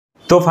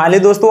तो फाइनली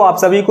दोस्तों आप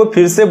सभी को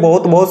फिर से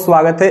बहुत बहुत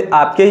स्वागत है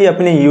आपके ही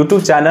अपने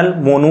YouTube चैनल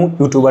मोनू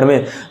यूट्यूबर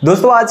में।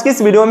 दोस्तों आज की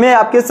इस वीडियो में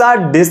आपके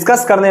साथ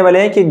डिस्कस करने वाले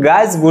हैं कि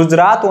गाइस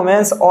गुजरात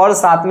वुमेन्स और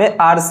साथ में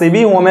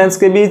RCB वुमेन्स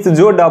के बीच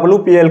जो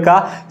WPL का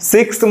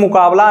 6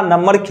 मुकाबला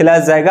नंबर खिलाया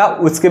जाएगा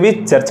उसके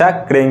बीच चर्चा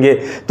करेंगे।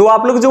 तो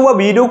आप लोग जो वह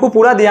वीडियो को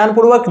पूरा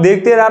ध्यानपूर्वक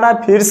देखते रहना।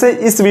 फिर से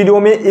इस वीडियो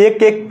में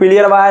एक एक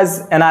प्लेयर वाइज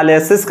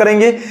एनालिसिस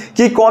करेंगे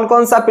कि कौन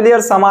कौन सा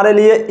प्लेयर्स हमारे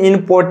लिए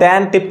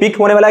इंपॉर्टेंट पिक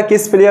होने वाला है,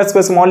 किस प्लेयर्स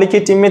को स्मॉल लीग की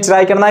टीम में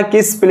ट्राई करना है,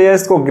 किस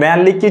प्लेयर्स को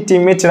ग्रैंड लीग की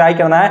टीम में ट्राई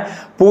करना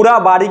है। पूरा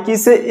बारीकी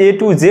से A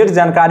to Z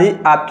जानकारी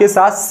आपके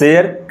साथ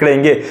शेयर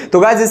करेंगे। तो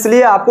गाइस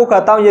इसलिए आपको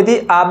कहता हूं यदि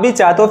आप भी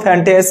चाहते हो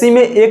फैंटेसी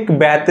में एक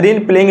बेहतरीन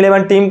प्लेइंग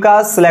 11 टीम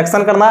का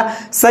सिलेक्शन करना,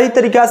 सही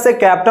तरीका से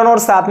कैप्टन और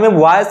साथ में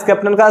वाइस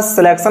कैप्टन का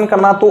सिलेक्शन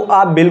करना, तो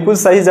आप बिल्कुल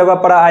सही जगह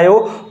पर आए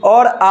हो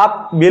और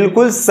आप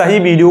बिल्कुल सही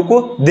वीडियो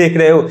को देख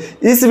रहे हो।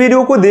 इस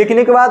वीडियो को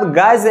देखने के बाद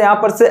गाइस यहां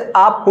पर से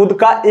आप खुद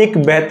का एक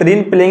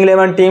बेहतरीन प्लेइंग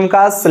 11 टीम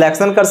का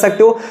सिलेक्शन कर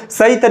सकते हो।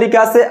 सही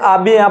तरीका से आप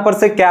भी यहां पर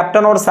से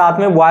कैप्टन और साथ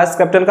में वाइस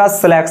कैप्टन का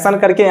सिलेक्शन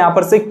करके यहां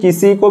पर से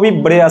किसी को भी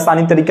बड़े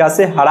आसानी तरीका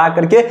से हरा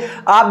करके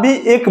आप भी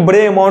एक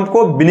बड़े अमाउंट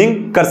को विनिंग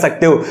कर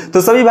सकते हो।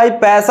 तो सभी भाई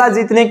पैसा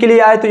जीतने के लिए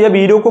आए तो यह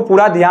वीडियो को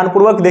पूरा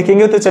ध्यानपूर्वक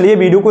देखेंगे। तो चलिए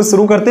वीडियो को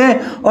शुरू करते हैं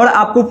और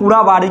आपको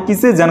पूरा बारीकी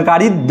से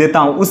जानकारी देता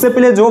हूं। उससे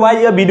पहले जो भाई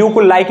यह वीडियो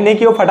को लाइक नहीं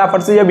किया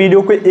फटाफट से यह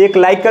वीडियो को एक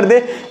लाइक कर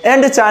दे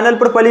एंड चैनल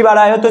पर पहली बार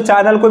आए हो तो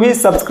चैनल को भी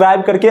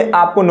सब्सक्राइब करके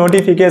आपको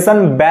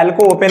नोटिफिकेशन बेल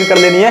को ओपन कर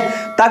लेनी है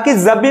ताकि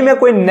जब भी मैं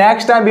कोई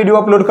नेक्स्ट टाइम वीडियो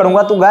अपलोड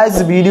करूंगा तो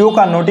गाइस वीडियो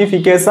का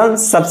नोटिफिकेशन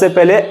सबसे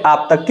पहले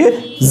आप तक के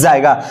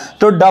जाएगा।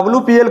 तो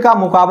WPL का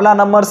मुकाबला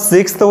नंबर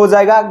 6 हो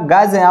जाएगा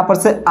गाइस। यहां पर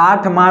से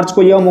 8 मार्च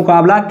को यह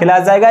मुकाबला खेला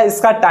जाएगा।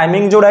 इसका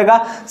टाइमिंग जो रहेगा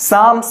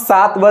शाम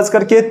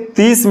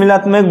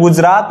 7:30 में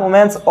गुजरात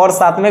वुमेन्स और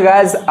साथ में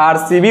गाइस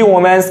RCB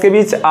वुमेन्स के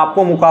बीच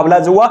आपको मुकाबला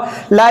जो हुआ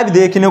लाइव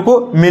देखने को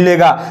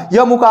मिलेगा।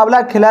 यह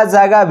मुकाबला खेला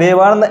जाएगा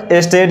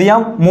वेवर्ण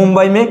स्टेडियम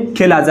मुंबई में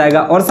खेला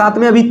जाएगा। और साथ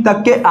में अभी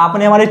तक के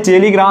आपने हमारे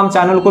टेलीग्राम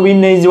चैनल को भी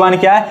नहीं ज्वाइन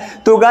किया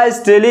है तो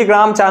गाइस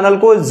टेलीग्राम चैनल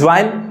को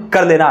ज्वाइन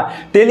कर लेना।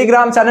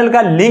 टेलीग्राम चैनल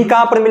का लिंक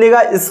कहां पर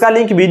मिलेगा, इसका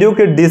लिंक वीडियो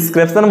के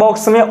डिस्क्रिप्शन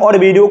बॉक्स में और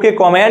वीडियो के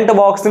कमेंट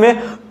बॉक्स में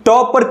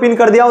टॉप पर पिन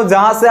कर दिया हूं,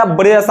 जहां से आप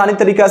बड़े आसानी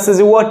तरीके से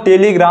जो है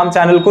टेलीग्राम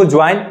चैनल को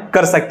ज्वाइन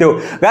कर सकते हो।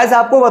 गाइस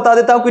आपको बता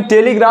देता हूं कि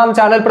टेलीग्राम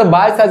चैनल पर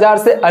 22,000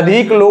 से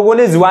अधिक लोगों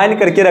ने ज्वाइन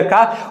करके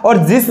रखा और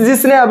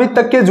जिसने अभी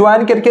तक के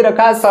ज्वाइन करके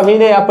रखा है सभी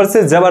ने यहां पर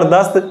से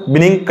जबरदस्त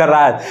विनिंग कर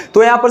रहा है।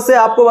 तो यहां पर से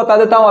आपको बता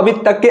देता हूं अभी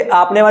तक के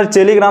आपने हमारे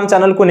टेलीग्राम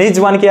चैनल को नहीं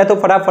ज्वाइन किया तो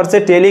फटाफट से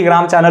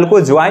टेलीग्राम चैनल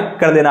को ज्वाइन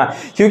कर देना,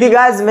 क्योंकि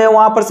गाइस मैं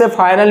वहां पर से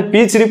फाइनल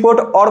पिच रिपोर्ट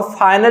और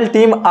फाइनल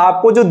टीम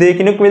आपको जो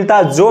देखने को मिलता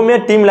है, जो मैं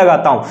टीम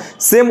लगाता हूं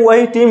सेम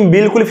वही टीम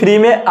बिल्कुल फ्री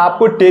में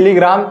आपको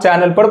टेलीग्राम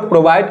चैनल पर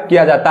प्रोवाइड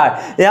किया जाता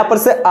है। यहां पर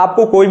से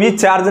आपको कोई भी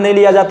चार्ज नहीं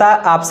लिया जाता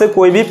है, आपसे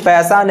कोई भी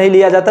पैसा नहीं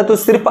लिया जाता। तो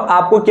सिर्फ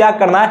आपको क्या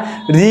करना है,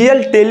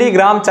 रियल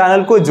टेलीग्राम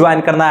चैनल को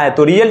ज्वाइन करना है।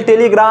 तो रियल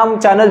टेलीग्राम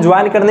चैनल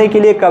ज्वाइन करने के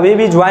लिए कभी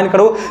भी ज्वाइन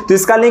करो तो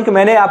इसका लिंक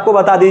मैंने आपको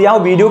बता दिया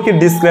हूं वीडियो के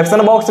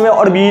डिस्क्रिप्शन बॉक्स में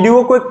और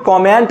वीडियो को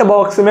कमेंट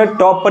बॉक्स में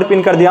टॉप पर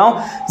पिन कर दिया हूं,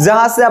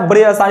 जहां से आप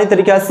बड़ी आसानी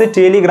तरीके से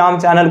टेलीग्राम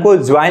चैनल को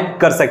ज्वाइन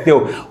कर सकते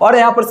हो। और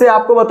यहां पर से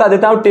आपको बता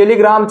देता हूं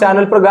टेलीग्राम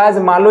चैनल पर गाइस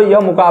मान लो यह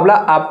मुकाबला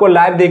आपको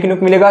लाइव देखने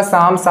को मिलेगा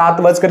शाम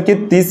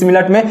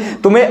 7:30 में।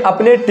 तो मैं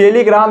अपने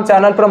टेलीग्राम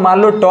चैनल पर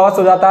मान लो टॉस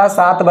हो जाता है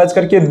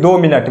 7:02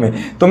 में,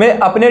 तो मैं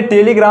अपने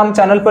टेलीग्राम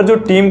चैनल पर जो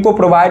टीम को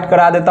प्रोवाइड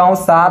करा देता हूं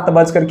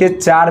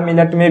 7:04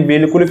 में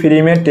बिल्कुल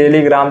फ्री में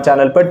टेलीग्राम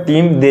चैनल पर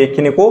टीम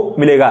देखने को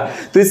मिलेगा।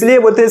 तो इसलिए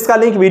बोलते हैं इसका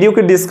लिंक वीडियो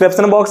के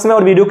डिस्क्रिप्शन बॉक्स में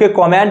और वीडियो के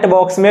कमेंट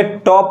बॉक्स में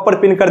टॉप पर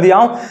पिन कर दिया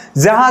हूं,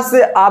 जहां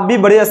से आप भी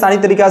बड़े आसानी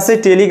तरीके से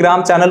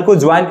टेलीग्राम चैनल को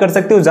ज्वाइन कर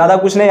सकते हो। ज्यादा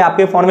कुछ नहीं,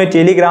 आपके फोन में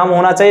टेलीग्राम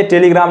होना चाहिए,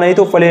 टेलीग्राम नहीं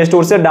तो प्ले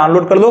स्टोर से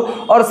डाउनलोड कर लो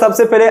और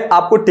सबसे पहले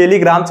आपको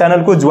टेलीग्राम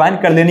चैनल को ज्वाइन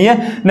कर लेनी है।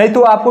 नहीं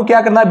तो आपको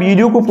क्या करना,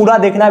 वीडियो को पूरा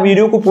देखना,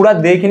 वीडियो को पूरा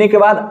देखने के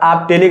बाद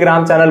आप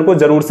टेलीग्राम चैनल को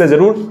जरूर से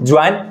जरूर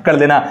ज्वाइन कर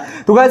लेना।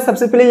 तो गाइस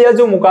सबसे पहले यह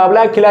जो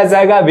मुकाबला खेला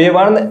जाएगा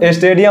वेवर्ण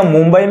स्टेडियम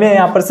मुंबई में,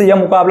 यहां पर से यह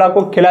मुकाबला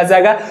को खेला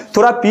जाएगा।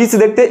 थोड़ा पिच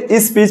देखते,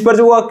 इस पिच पर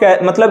जो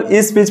मतलब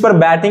इस पिच पर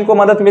बैटिंग को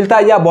मदद मिलता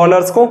है या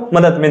बॉलर्स को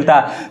मदद मिलता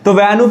है। तो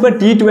वेन्यू पर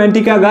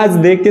T20 का गाइस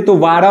देखते तो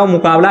 12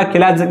 मुकाबला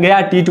खेला गया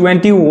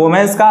T20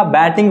 वुमेन्स का।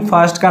 बैटिंग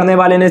फर्स्ट करने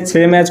वाले ने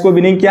 6 मैच को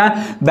विनिंग किया,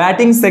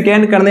 बैटिंग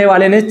सेकेंड करने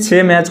वाले ने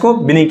 6 मैच को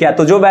विनिंग किया।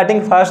 तो जो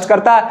बैटिंग फर्स्ट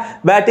करता है,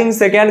 बैटिंग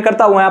सेकेंड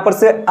करता है, वहां पर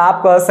से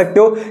आप कह सकते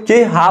हो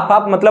कि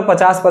हाफ मतलब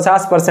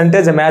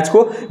 50-50% मैच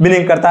को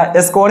विनिंग करता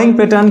है। स्कोरिंग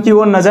पैटर्न की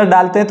ओर नजर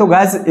डालते हैं तो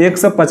गाइस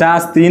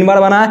 150 3 बार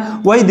बना है।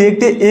 वही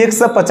देखते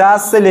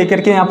 150 से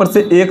लेकर के यहां पर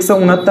से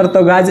 169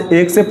 तो गाइस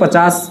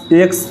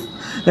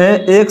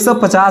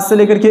 150 से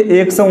लेकर के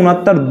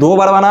 169 2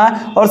 बार बना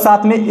है और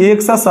साथ में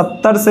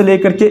 170 से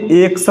लेकर के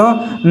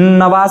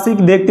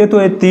 189 देखते तो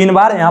 3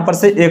 बार, यहाँ पर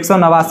से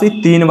 189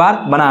 3 बार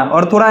बना है।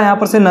 और थोड़ा यहाँ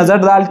पर से नजर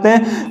डालते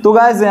हैं तो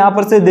गाइस यहाँ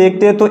पर से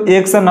देखते हैं तो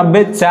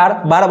 190 4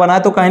 बार बना है।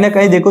 तो कहीं ना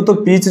कहीं देखो तो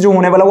पिच जो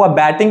होने वाला वो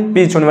बैटिंग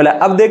पिच होने वाला है।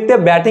 अब देखते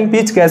हैं बैटिंग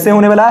पिच कैसे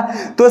होने वाला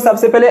है। तो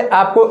सबसे पहले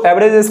आपको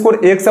एवरेज स्कोर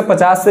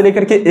 150 से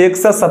लेकर के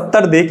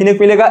 170 देखने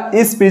को मिलेगा।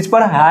 इस पिच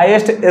पर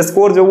हाईएस्ट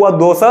स्कोर जो हुआ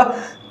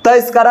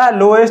 23 का रहा।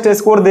 लोएस्ट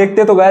स्कोर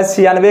देखते तो गाइस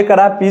 96 का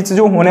रहा। पिच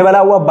जो होने वाला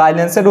हुआ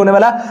बैलेंस्ड होने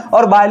वाला,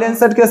 और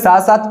बैलेंस्ड के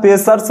साथ साथ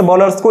पेसर्स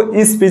बॉलर्स को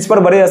इस पिच पर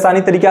बड़े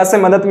आसानी तरीके से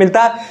मदद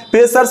मिलता है।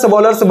 पेसर्स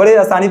बॉलर्स बड़े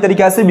आसानी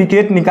तरीके से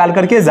विकेट निकाल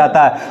करके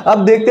जाता है।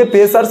 अब देखते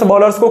पेसर्स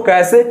बॉलर्स को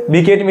कैसे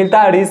विकेट मिलता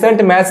है।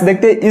 रिसेंट मैच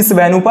देखते इस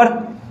वेन्यू पर।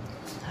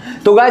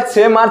 तो गाइस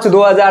 6 मार्च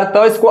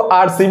 2023 को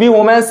आरसीबी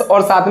वुमेन्स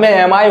और साथ में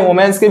एमआई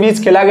वुमेन्स के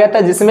बीच खेला गया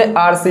था, जिसमें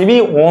आरसीबी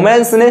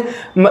वुमेन्स ने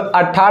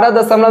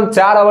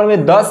 18.4 ओवर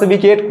में 10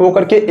 विकेट खो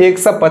करके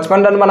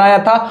 155 रन बनाया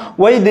था।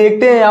 वही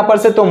देखते हैं यहाँ पर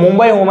से तो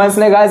मुंबई वुमेन्स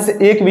ने गाइस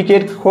 1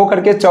 विकेट खो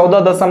करके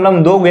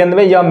 14.2 गेंद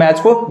में यह मैच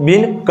को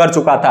विन कर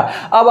चुका था।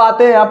 अब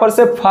आते हैं यहाँ पर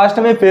से फर्स्ट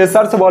में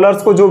पेसर्स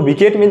बॉलर्स को जो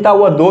विकेट मिलता है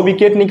वह 2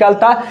 विकेट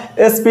निकालता।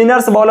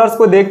 स्पिनर्स बॉलर्स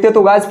को देखते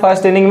तो गाइस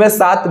फर्स्ट इनिंग में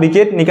 7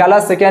 विकेट निकाला,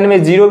 सेकेंड में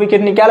 0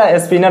 विकेट निकाला,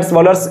 स्पिनर्स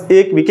बॉलर्स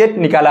 1 विकेट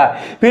निकाला।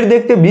 फिर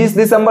देखते 20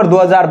 दिसंबर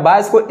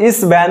 2022 को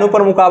इस वेन्यू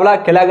पर मुकाबला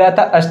खेला गया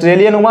था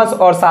ऑस्ट्रेलियन वुमेन्स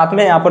और साथ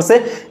में यहां पर से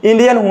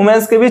इंडियन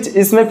वुमेन्स के बीच।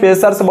 इसमें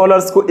पेसर्स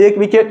बॉलर्स को 1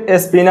 विकेट,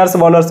 स्पिनर्स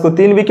बॉलर्स को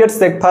 3 विकेट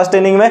फर्स्ट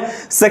इनिंग में।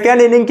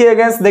 सेकेंड इनिंग के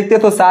अगेंस्ट देखते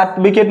तो 7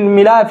 विकेट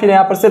मिला, फिर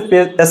यहां पर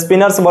से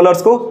स्पिनर्स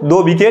बॉलर्स को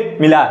 2 विकेट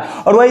मिला।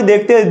 और वही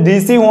देखते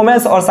डीसी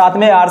वुमेन्स और साथ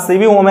में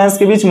आरसीबी वुमेन्स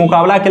के बीच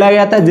मुकाबला खेला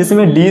गया था,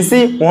 जिसमें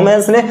डीसी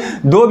वुमेन्स ने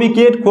 2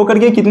 विकेट खो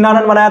करके कितना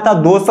रन बनाया था,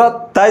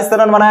 223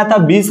 रन बनाया था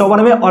 20 ओवर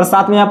में। और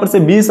साथ में यहां पर से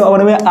 20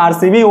 ओवर में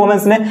आरसीबी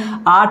वुमेन्स ने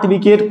 8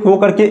 विकेट खो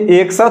करके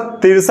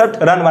 163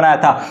 रन बनाया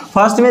था।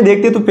 फर्स्ट में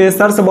देखते तो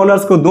पेसर्स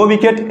बॉलर्स को 2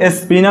 विकेट,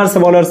 स्पिनर्स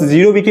बॉलर्स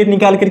 0 विकेट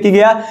निकाल करके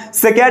गया।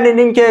 सेकेंड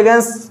इनिंग के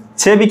अगेंस्ट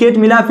 6 विकेट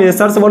मिला,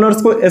 पेसर्स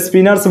बॉलर्स को,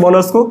 स्पिनर्स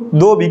बॉलर्स को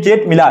 2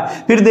 विकेट मिला।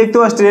 फिर देखते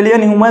हो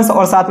ऑस्ट्रेलियन वुमेन्स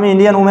और साथ में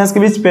इंडियन वुमेन्स के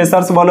बीच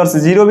पेसर्स बॉलर्स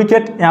 0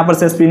 विकेट, यहां पर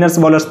से स्पिनर्स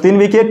बॉलर्स 3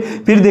 विकेट।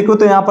 फिर देखो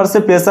तो यहां पर से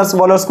पेसर्स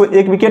बॉलर्स को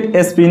 1 विकेट,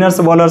 स्पिनर्स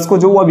बॉलर्स को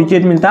जो वह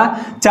विकेट मिलता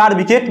 4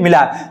 विकेट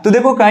मिला। तो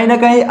देखो कहीं ना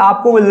कहीं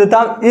आपको बोल देता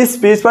हूं इस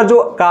पेज पर जो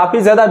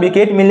काफी ज्यादा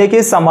विकेट मिलने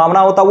की संभावना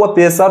होता है,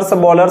 पेसर्स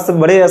बॉलर्स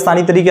बड़े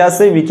आसानी तरीके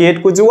से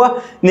विकेट को जो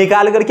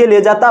निकाल करके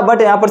ले जाता।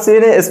 बट यहाँ पर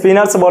से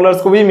स्पिनर्स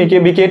बॉलर्स को भी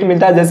विकेट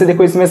मिलता है। जैसे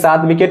देखो इसमें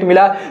 7 विकेट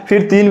मिला,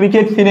 फिर 3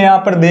 विकेट, फिर यहाँ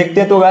पर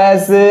देखते तो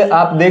गाइस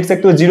आप देख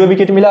सकते हो 0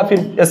 विकेट मिला,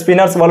 फिर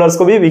स्पिनर्स बॉलर्स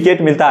को भी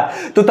विकेट मिलता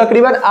है। तो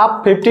तकरीबन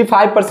आप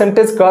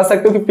 55% कह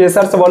सकते हो कि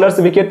पेसर्स बॉलर्स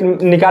विकेट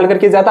निकाल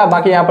करके जाता है।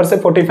 बाकी यहाँ पर से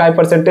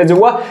 45%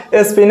 हुआ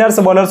स्पिनर्स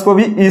बॉलर्स को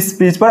भी इस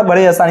पिच पर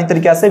बड़े आसानी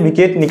तरीके से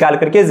विकेट निकाल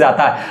करके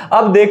जाता है।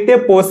 अब देखते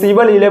हैं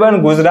पॉसिबल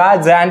 11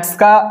 गुजरात जायंट्स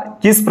का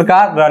किस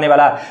प्रकार रहने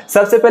वाला।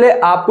 सबसे पहले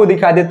आपको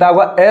दिखा देता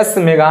होगा एस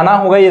मेघाना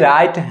हो गई,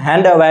 राइट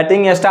हैंड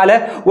बैटिंग स्टाइल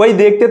है। वही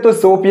देखते तो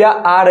सोफिया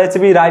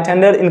आरएचबी राइट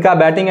हैंडर, इनका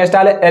बैटिंग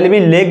स्टाइल है। एलबी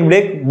लेग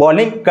ब्रेक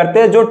बॉलिंग करते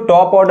हैं जो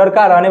टॉप ऑर्डर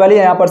का रहने वाली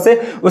है यहाँ पर से।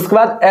 उसके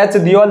बाद एच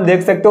दियोल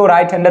देख सकते हो,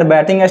 राइट हैंडर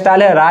बैटिंग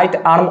स्टाइल है, right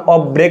arm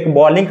of break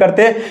bowling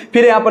करते हैं।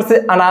 फिर यहाँ पर से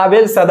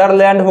अनाबेल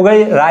सदरलैंड हो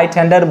गई, राइट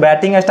हैंडर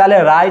बैटिंग स्टाइल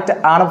है, राइट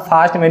आर्म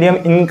फास्ट मीडियम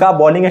इनका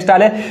बॉलिंग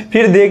स्टाइल है।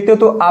 फिर देखते हो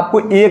तो आपको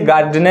ए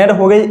गार्डनर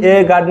हो गई,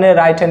 ए gardener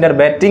right hander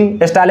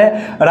batting style है,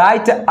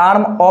 राइट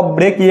आर्म ऑफ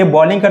ब्रेक ये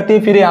बॉलिंग करती है।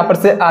 फिर यहाँ पर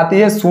से आती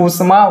है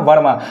Sushma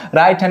Verma,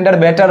 right hander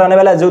batter रहने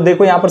वाला, जो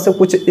देखो यहाँ पर से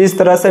कुछ इस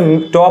तरह से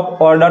टॉप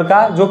ऑर्डर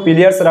का जो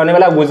प्लेयर्स रहने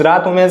वाला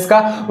गुजरात वुमेन्स का।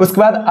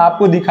 उसके बाद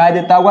आपको दिखाई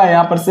देता होगा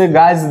यहाँ पर से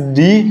गाइस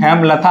डी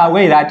हेमलथा हो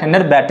गई, राइट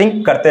हैंडर बैटिंग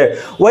करते हैं।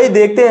 वही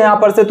देखते हैं यहाँ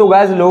पर से तो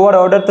गाइस लोअर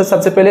ऑर्डर तो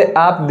सबसे पहले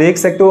आप देख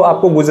सकते हो,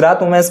 आपको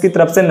गुजरात वुमेन्स की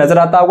तरफ से नजर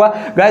आता होगा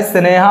गाइस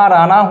स्नेहा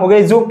राणा हो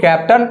गई जो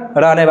कैप्टन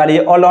रहने वाली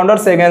है। ऑलराउंडर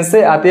से अगेंस्ट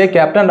से आती है,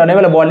 कैप्टन रहने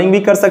वाले, बॉलिंग भी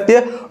कर सकती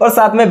है और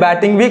साथ में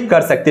बैटिंग भी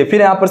कर सकती है।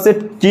 फिर यहाँ पर से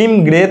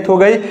टीम ग्रेथ हो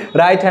गई,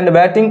 राइट हैंड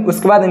बैटिंग।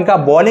 उसके बाद इनका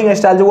बॉलिंग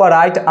स्टाइल जो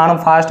राइट आर्म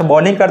फास्ट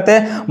बॉलिंग करते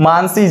हैं।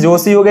 मानसी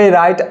जोशी हो गई,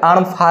 right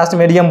arm fast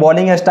medium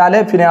bowling style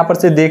है। फिर यहाँ पर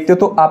से देखते हो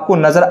तो आपको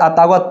नजर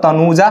आता होगा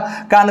तनुजा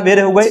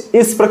कानवेरे हो गई।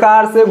 इस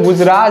प्रकार से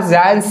गुजरात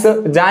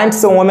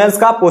जायंट्स वुमेन्स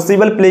का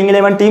पॉसिबल प्लेइंग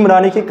 11 टीम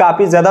रहने की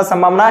काफी ज्यादा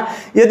संभावना है।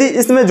 यदि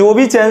इसमें जो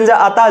भी चेंज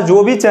आता है,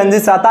 जो भी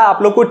चेंजेस आता है,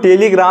 आप लोग को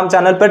टेलीग्राम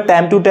चैनल पर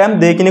टाइम टू टाइम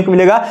देखने को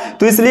मिलेगा।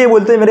 तो इसलिए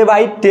बोलते हैं मेरे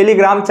भाई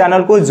टेलीग्राम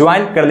चैनल को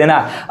ज्वाइन कर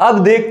लेना।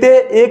 अब देखते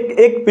एक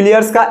एक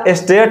प्लेयर्स का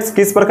स्टेट्स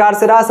किस प्रकार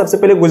से रहा। सबसे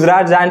पहले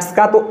गुजरात जायंट्स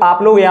का, तो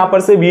आप लोग यहां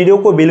पर से वीडियो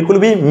को बिल्कुल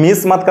भी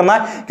मिस मत करना,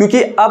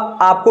 क्योंकि अब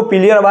आपको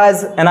प्लेयर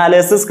वाइज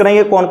एनालिसिस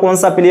करेंगे कौन कौन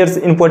सा प्लेयर्स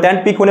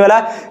इंपोर्टेंट पिक होने वाला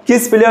है,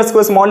 किस प्लेयर्स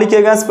को स्मॉली के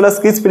अगेंस्ट प्लस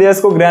किस प्लेयर्स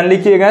को ग्रैंडली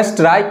के अगेंस्ट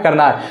ट्राई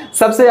करना है।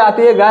 सबसे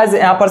आती है गाइस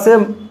यहां पर से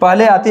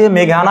पहले आती है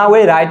मेघाना हो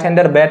गई, राइट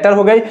हैंडर बैटर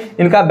हो गई।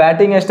 इनका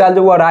बैटिंग स्टाइल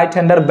जो वो राइट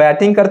हैंडर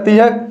बैटिंग करती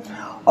है।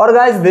 और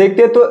गाइस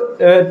देखते तो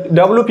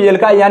WPL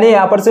का यानी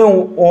यहाँ पर से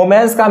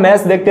वोमेन्स का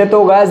मैच देखते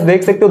तो गाइस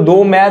देख सकते हो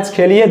 2 मैच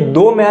खेलिए,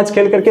 2 मैच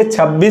खेल करके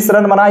 26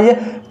 रन बनाइए,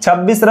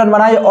 26 रन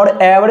बनाइए। और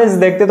एवरेज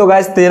देखते तो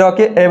गाइस 13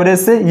 के एवरेज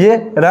से ये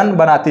रन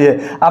बनाती है।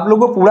 आप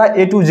लोगों को पूरा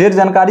A to Z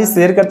जानकारी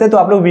शेयर करते हैं, तो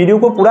आप लोग वीडियो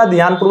को पूरा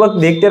ध्यानपूर्वक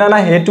देखते रहना।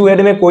 हेड टू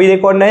हेड में कोई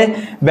रिकॉर्ड नहीं,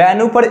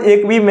 वेन्यू पर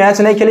एक भी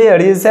मैच नहीं खेली।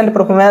 रिसेंट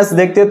परफॉर्मेंस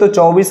देखते तो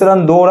 24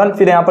 रन 2 रन,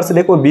 फिर यहाँ पर से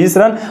देखो 20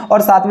 रन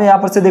और साथ में यहाँ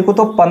पर से देखो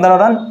तो 15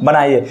 रन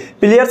बनाइए।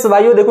 प्लेयर्स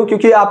भाइयों देखो,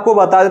 क्योंकि आपको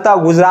बता देता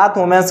हूं, गुजरात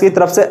वुमेन्स की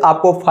तरफ से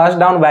आपको फर्स्ट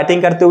डाउन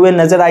बैटिंग करते हुए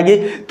नजर आएगी।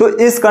 तो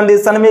इस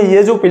कंडीशन में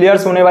ये जो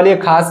प्लेयर्स होने वाली है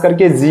खास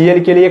करके जीएल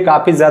के लिए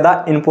काफी ज्यादा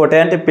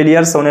इंपॉर्टेंट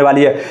प्लेयर्स होने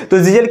वाली है। तो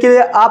जीएल के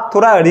लिए आप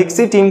थोड़ा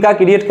रिक्सी टीम का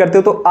क्रिएट करते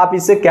हो तो आप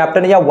इसे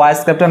कैप्टन या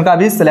वाइस कैप्टन का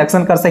भी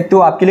सिलेक्शन कर सकते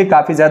हो, आपके लिए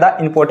काफी ज्यादा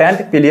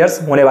इंपॉर्टेंट प्लेयर्स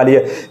होने वाली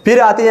है। फिर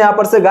आती है यहाँ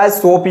पर से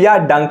गाइस सोफिया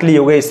डंकली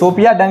हो गई।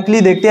 सोफिया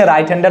डंकली देखते हैं,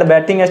 राइट हैंडर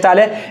बैटिंग स्टाइल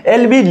है,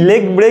 एलबी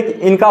लेग ब्रेक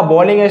इनका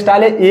बॉलिंग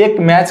स्टाइल है। एक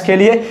मैच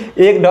खेलिए,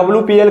 एक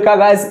WPL का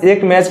गाइस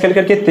एक मैच खेल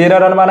करके 13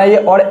 रन बनाइए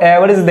और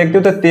एवरेज देखते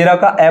हो तो 13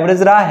 का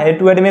एवरेज रहा। हेड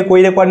टू हेड में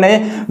कोई रिकॉर्ड नहीं,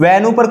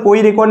 वेन्यू पर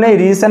कोई रिकॉर्ड नहीं।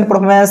 रीसेंट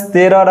परफॉर्मेंस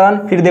 13 रन,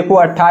 फिर देखो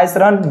 28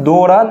 run,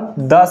 2 run,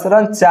 10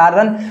 run, 4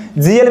 run.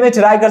 GL में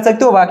ट्राई कर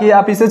सकते हो, बाकी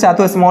आप इसे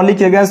चाहते हो स्मॉल लीग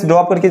के अगेंस्ट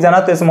ड्रॉप करके जाना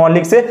तो स्मॉल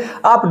लीग से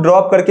आप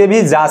ड्रॉप करके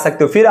भी जा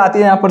सकते हो। फिर आती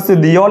है यहाँ पर से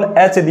Deol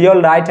H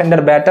Deol, right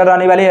hander batter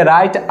आने वाली है,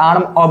 right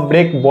arm of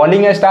break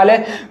bowling style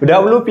है।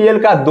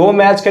 WPL का 2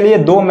 मैच के लिए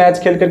 2 मैच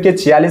खेल करके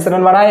 46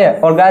 रन बनाए हैं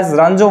और गाइस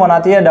रन जो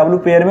बनाती है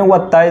WPL में वो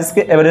 23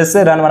 के एवरेज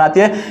से रन बनाती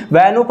है।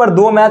 वेन्यू पर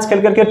 2 मैच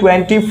खेल करके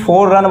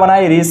 24 रन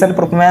बनाए। रीसेंट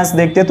परफॉर्मेंस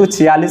देखते हैं तो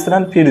 46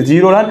 रन, फिर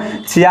 0 रन,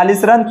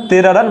 46 रन,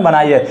 13 रन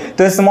बनाई है।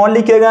 तो स्मॉल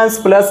लीग के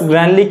अगेंस्ट प्लस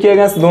ग्रैंड लीग के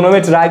अगेंस्ट दोनों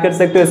में ट्राई कर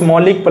सकते हो,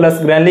 small league plus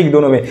grand league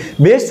दोनों में।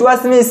 बेस्ट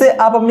चॉइस में इसे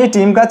आप अपनी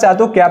टीम का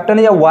चाहते हो कैप्टन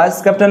या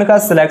वाइस कैप्टन का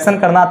सिलेक्शन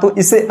करना तो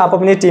इसे आप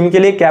अपनी टीम के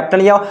लिए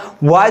कैप्टन या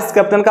वाइस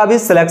कैप्टन का भी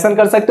सिलेक्शन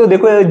कर सकते हो।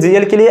 देखो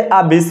जीएल के लिए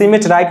आप बीसी में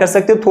ट्राई कर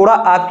सकते हो, थोड़ा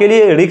आपके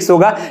लिए रिस्क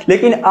होगा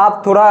लेकिन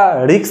आप थोड़ा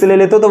रिस्क ले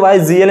लेते हो तो भाई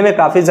जीएल में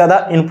काफी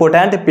ज्यादा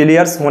इंपॉर्टेंट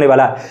प्लेयर्स होने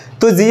वाला है,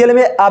 तो जीएल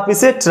में आप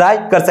इसे ट्राई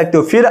कर सकते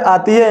हो। फिर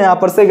आती है यहां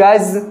पर से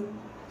गाइस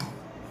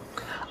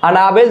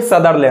अनाबेल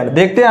सदरलैंड।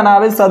 देखते हैं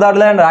Annabel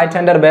Sutherland, right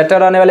hander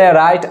batter आने वाले,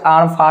 राइट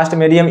आर्म फास्ट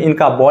मीडियम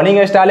इनका बॉलिंग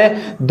स्टाइल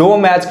है। 2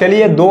 मैच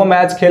खेलिए, 2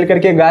 मैच खेल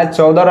करके गाइस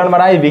 14 रन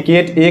बनाए,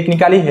 विकेट 1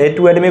 निकाली। हेड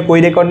टू हेड में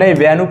कोई रिकॉर्ड नहीं।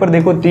 वेन्यू पर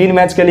देखो 3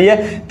 मैच के लिए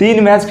 3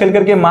 मैच खेल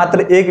करके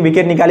मात्र 1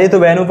 विकेट निकाली, तो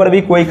वेन्यू पर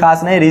भी कोई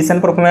खास नहीं।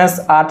 Recent performance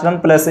 8 run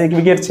plus 1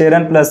 wicket, 6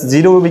 run plus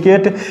 0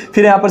 wicket,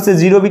 फिर यहाँ पर से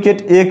 0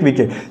 विकेट 1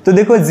 विकेट। तो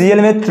देखो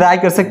जीएल में ट्राई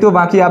कर सकते हो,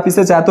 बाकी आप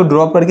इसे चाहते हो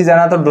ड्रॉप करके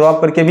जाना तो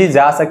ड्रॉप करके भी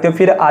जा सकते हो।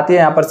 फिर आती है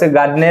यहाँ पर से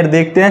गार्डनर,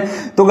 देखते हैं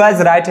तो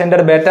गाइस राइट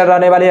हैंडर बैटर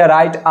रहने वाली है,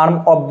 राइट आर्म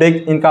ऑफ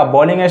ब्रेक इनका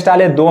बॉलिंग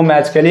स्टाइल है। 2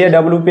 मैच के लिए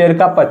WPL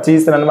का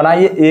 25 रन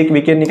बनाइए, 1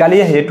 विकेट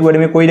निकालिए। हेड टू हेड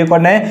में कोई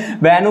रिकॉर्ड नहीं।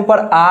 वेन्यू पर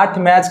 8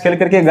 मैच खेल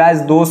करके गाइस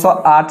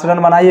 208 रन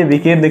बनाइए,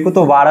 विकेट देखो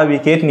तो 12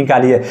 विकेट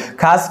निकालिए।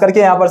 खास करके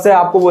यहाँ पर से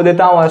आपको बोल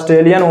देता हूँ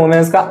ऑस्ट्रेलियन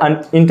वुमेन्स का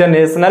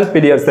इंटरनेशनल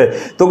प्लेयर से।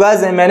 तो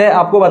गाइस मैंने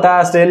आपको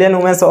बताया ऑस्ट्रेलियन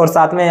वुमेन्स और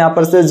साथ में यहाँ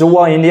पर से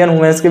जो इंडियन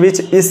वुमेन्स के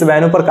बीच इस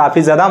वेन्यू पर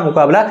काफी ज्यादा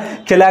मुकाबला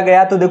खेला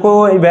गया, तो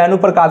देखो वेन्यू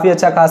पर काफी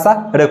अच्छा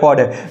खासा रिकॉर्ड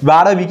है।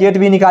 12 विकेट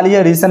भी निकाली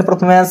है। रीसेंट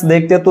परफॉर्मेंस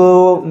देखते तो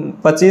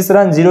 25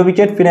 रन 0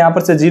 विकेट, फिर यहाँ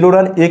पर से 0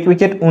 run 1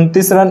 wicket,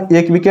 29 run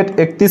 1 wicket,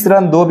 31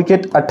 run 2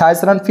 wicket,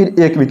 28 run फिर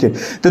 1 विकेट।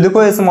 तो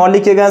देखो स्मॉल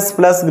लीग के अगेंस्ट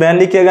प्लस ग्रैंड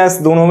लीग के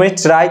अगेंस्ट दोनों में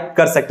ट्राई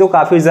कर सकते हो।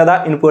 काफी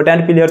ज्यादा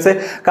इंपॉर्टेंट प्लेयर से,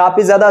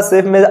 काफी ज्यादा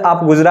सेफ में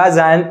आप गुजरात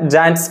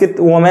जायंट्स की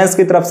वुमेन्स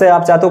की तरफ से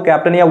आप चाहते हो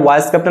कैप्टन या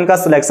वाइस कैप्टन का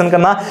सिलेक्शन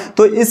करना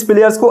तो इस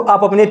प्लेयर्स को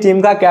आप अपनी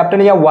टीम का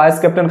कैप्टन या वाइस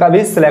कैप्टन का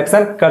भी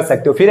सिलेक्शन कर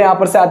सकते हो। फिर यहाँ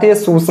पर से आती है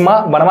Sushma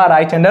Verma,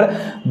 right hander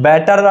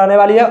batter रहने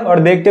वाली है और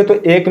देखते हो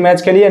तो 1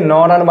 मैच के लिए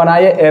 9 रन बनाए,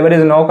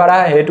 एवरेज 9 का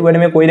रहा। हेड टू हेड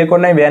में कोई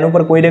रिकॉर्ड नहीं, वेन्यू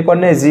पर कोई रिकॉर्ड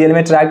नहीं। जीएल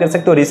में ट्राई कर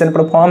सकते हो। रीसेंट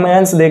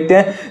परफॉर्मेंस देखते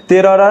हैं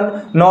 13 run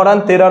 9 run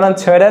 13 run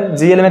 6 run.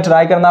 GL में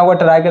ट्राई करना होगा,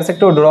 ट्राई कर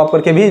सकते हो, ड्रॉप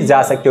करके भी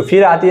जा सकते हो।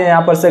 फिर आती है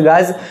यहाँ पर से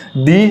गाइस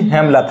डी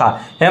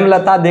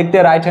हेमलता देखते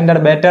हैं, राइट हैंडर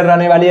बैटर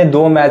रहने वाली है।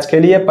 2 मैच के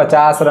लिए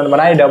 50 रन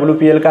बनाए,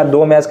 WPL का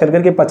 2 मैच कर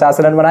करके 50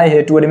 रन बनाए।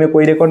 हेड टू हेड में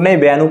कोई रिकॉर्ड नहीं,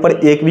 वेन्यू पर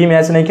 1 भी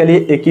मैच नहीं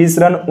खेलिए। 21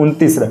 रन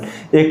 29 रन,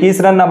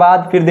 21 रन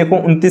नबाद, फिर देखो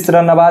 29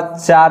 रन नबाद,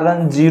 4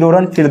 रन 0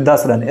 रन फिर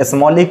 10 रन।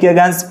 स्मॉल लीग के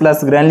अगेंस्ट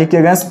प्लस ग्रैंड लीग के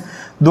अगेंस्ट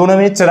दोनों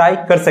में ट्राई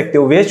कर सकते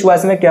हो। वेस्ट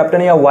चॉइस में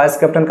कैप्टन या वाइस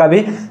कैप्टन का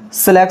भी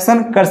सिलेक्शन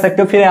कर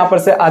सकते हो। फिर यहाँ पर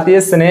से आती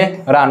है स्नेह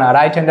राणा,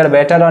 राइट हैंडर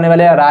बैटर रहने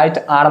वाले, राइट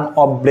आर्म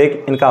ऑफ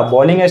ब्रेक इनका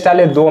बॉलिंग स्टाइल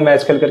है। 2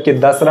 मैच खेल करके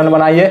 10 रन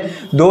बनाइए,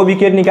 2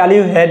 विकेट निकाली।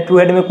 हेड टू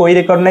हेड में कोई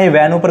रिकॉर्ड नहीं,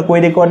 वेन्यू पर कोई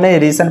रिकॉर्ड नहीं।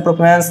 Recent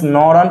performance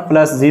 9 run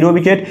plus 0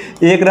 wicket,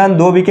 1 run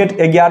 2 wicket,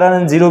 11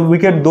 run 0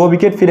 wicket 2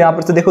 wicket, फिर यहाँ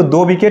पर से देखो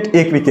 2 विकेट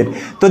 1 विकेट।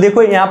 तो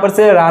देखो यहाँ पर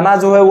से राणा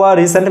जो है वह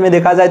रिसेंट में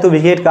देखा जाए तो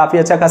विकेट काफी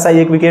अच्छा खासा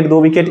 1 विकेट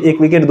 2 विकेट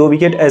 1 विकेट 2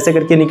 विकेट ऐसे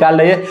करके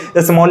निकाल रही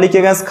है। स्मॉल लीग के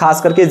अगेंस्ट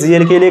खास करके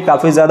जीएल के लिए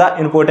काफी ज्यादा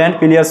इंपॉर्टेंट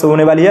प्लेयर्स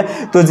होने वाली है,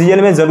 तो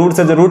जीएल में जरूर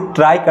से जरूर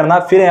ट्राई करना।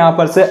 फिर यहाँ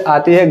पर से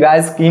आती है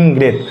गाइस किम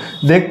ग्रेथ,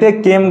 देखते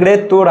हैं किम ग्रेथ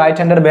तो राइट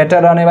हैंडर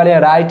बैटर रहने वाले,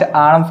 राइट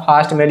आर्म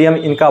फास्ट मीडियम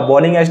इनका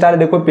बॉलिंग स्टाइल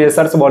देखो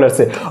पेसर्स बॉलर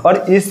से,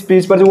 और इस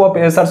पिच पर जो वो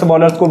पेसर्स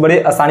बॉलर्स को बड़े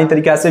आसानी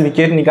तरीके से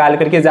विकेट निकाल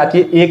करके जाती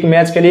है। 1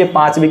 मैच के लिए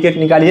 5 विकेट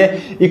निकाली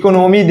है।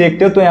 इकोनॉमी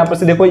देखते हो तो यहाँ पर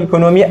से देखो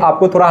इकोनॉमी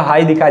आपको थोड़ा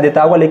हाई दिखाई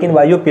देता होगा, लेकिन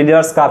भाइयों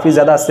प्लेयर्स काफी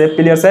ज्यादा सेफ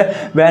प्लेयर्स है।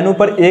 वेन्यू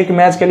पर 1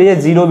 मैच के लिए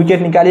 0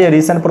 विकेट निकाली है।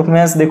 रिसेंट परफॉर्मेंस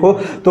देखो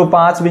तो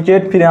 5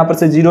 विकेट, फिर यहाँ पर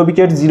से 0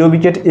 wicket 0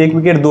 wicket 1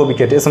 wicket 2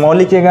 wicket. Small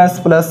league के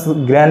अगेंस्ट प्लस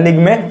ग्रैंड लीग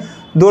में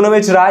दोनों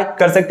में ट्राई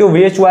कर सकते हो।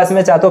 वे चॉइस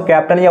में चाहते हो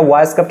कैप्टन या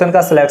वाइस कैप्टन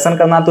का सिलेक्शन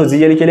करना तो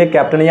जीएल के लिए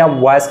कैप्टन या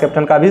वाइस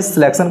कैप्टन का भी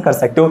सिलेक्शन कर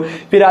सकते हो।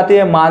 फिर आती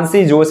है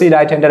Mansi Joshi,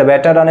 right hander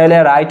batter रहने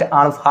वाले, राइट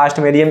आर्म फास्ट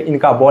मीडियम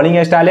इनका बॉलिंग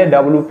स्टाइल है।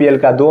 WPL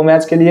का 2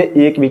 मैच के लिए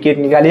 1 विकेट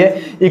निकालिए।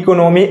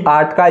 इकोनॉमी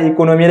 8 का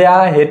इकोनॉमी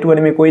रहा, हेड टू हेड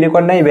में कोई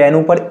रिकॉर्ड नहीं,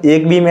 वेन्यू पर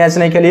एक भी मैच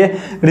नहीं खेलिए।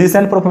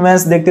 रिसेंट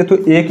परफॉर्मेंस देखते तो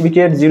 1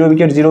 wicket 0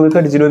 wicket 0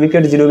 wicket 0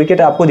 wicket 0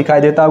 wicket आपको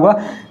दिखाई देता होगा।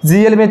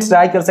 जीएल में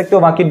ट्राई कर सकते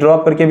हो, बाकी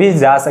ड्रॉप करके भी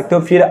जा सकते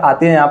हो। फिर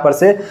आते हैं यहाँ पर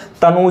से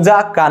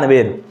Tanuja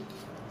कानवेर।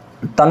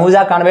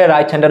 Tanuja कानवे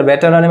right hander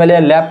batter रहने वाले,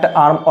 लेफ्ट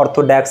आर्म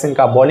ऑर्थोडॉक्स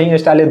इनका बॉलिंग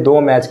स्टाइल है। 2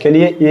 मैच के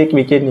लिए 1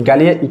 विकेट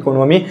निकाली है।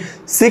 इकोनॉमी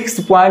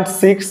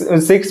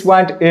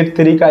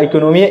 6.83 का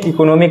इकोनॉमी है।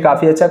 इकोनॉमी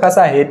काफी अच्छा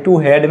खासा, हेड टू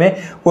हेड में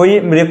कोई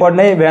रिकॉर्ड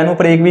नहीं, वेन्यू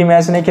पर एक भी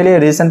मैच नहीं खेले।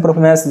 Recent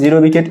performance 0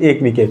 wicket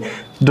 1 wicket.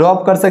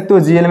 Drop कर सकते हो,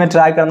 जीएल में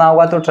ट्राई करना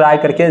होगा तो ट्राई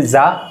करके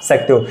जा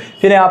सकते हो।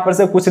 फिर यहाँ पर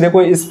से कुछ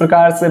देखो इस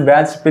प्रकार से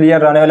बेंच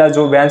प्लेयर रहने वाला,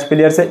 जो बेंच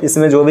प्लेयर से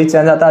इसमें जो भी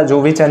चेंज आता है,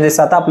 जो भी चेंजेस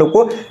आता है आप लोग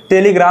को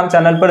टेलीग्राम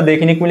चैनल पर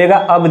देखने को मिलेगा।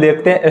 अब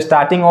देखते हैं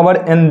starting over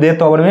and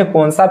death over में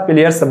कौन सा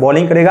प्लेयर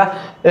बॉलिंग करेगा।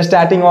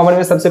 स्टार्टिंग ओवर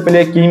में सबसे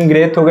पहले किम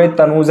ग्रेथ हो गई,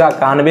 तनुजा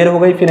कानवेर हो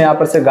गई, फिर यहाँ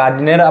पर से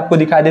गार्डिनर आपको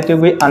दिखाई देती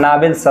होगी,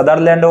 अनाबेल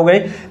सदरलैंड हो गई,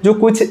 जो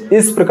कुछ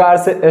इस प्रकार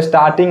से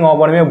स्टार्टिंग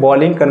ओवर में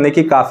बॉलिंग करने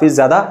की काफी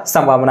ज्यादा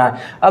संभावना है।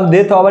 अब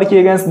डेथ ओवर की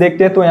अगेंस्ट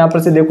देखते हैं तो यहाँ पर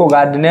से देखो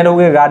गार्डिनर हो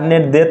गए, गार्डिनर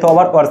डेथ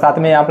ओवर और साथ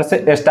में यहाँ पर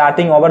से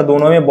स्टार्टिंग ओवर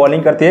दोनों में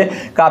बॉलिंग करती है।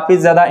 काफी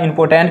ज्यादा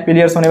इंपोर्टेंट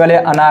प्लेयर्स होने वाले,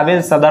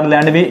 अनाबेल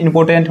सदरलैंड भी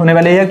इंपोर्टेंट होने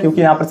वाले हैं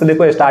क्योंकि यहाँ पर से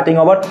देखो स्टार्टिंग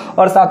ओवर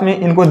और साथ में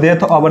इनको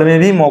डेथ ओवर में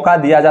भी मौका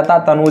दिया जाता।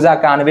 तनुजा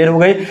कानवेर हो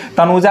गई,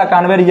 तनुजा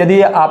कानवेर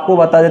यदि आपको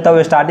बता देता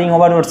हूँ स्टार्टिंग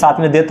ओवर और साथ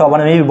में डेथ ओवर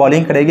में भी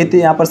बॉलिंग करेगी तो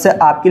यहाँ पर से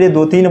आपके लिए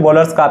 2-3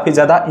 बॉलर्स काफी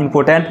ज्यादा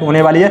इंपोर्टेंट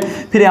होने वाली है।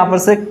 फिर यहाँ पर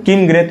से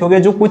किम ग्रेथ हो गए,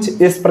 जो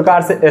कुछ इस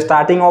प्रकार से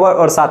स्टार्टिंग ओवर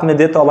और साथ में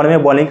डेथ ओवर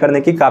में बॉलिंग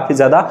करने की काफी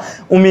ज्यादा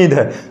उम्मीद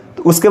है।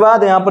 तो उसके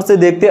बाद यहाँ पर से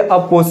देखते हैं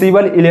अब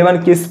पॉसिबल 11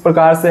 किस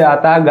प्रकार से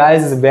आता है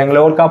गाइस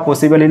बेंगलोर का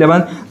पॉसिबल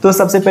 11। तो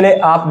सबसे पहले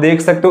आप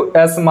देख सकते हो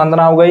एस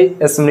मंदना हो गई,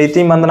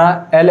 स्मृति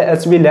Mandhana,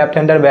 LHB left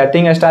hander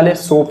batting style है,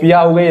 सोफिया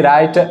हो गई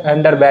राइट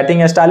हैंडर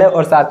बैटिंग स्टाइल है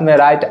और साथ में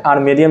राइट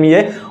आर्म मीडियम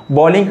ये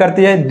बॉलिंग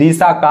करती है।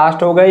 दिशा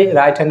कास्ट हो गई,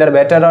 राइट हैंडर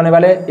बैटर रहने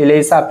वाले,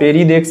 इलेसा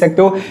पेरी देख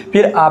सकते हो।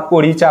 फिर आपको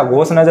रीचा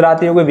घोष नजर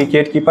आती होगी,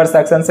 विकेट कीपर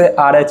सेक्शन से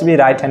RHB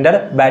राइट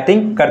हैंडर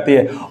बैटिंग करती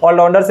है।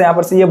 ऑलराउंडर से यहाँ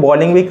पर से ये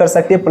बॉलिंग भी कर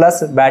सकती है प्लस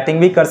बैटिंग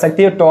भी कर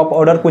सकती है। टॉप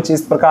ऑर्डर कुछ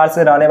इस प्रकार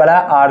से रहने वाला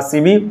है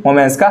RCB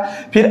वोमेन्स का।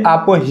 फिर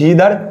आपको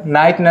हीदर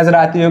नाइट नजर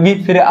आती होगी,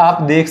 फिर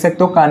आप देख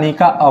सकते हो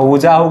कानिका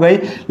आहूजा हो गई,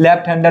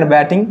 लेफ्ट हैंडर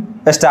बैटिंग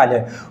स्टाइल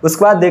है।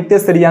 उसके बाद देखते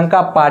हैं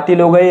श्रियंका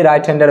पाटिल हो गई,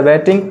 right hander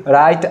batting,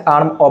 right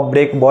arm of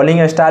break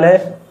bowling style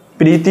है।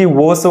 प्रीति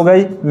वोस हो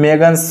गई,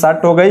 मेगन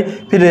सट हो गई,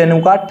 फिर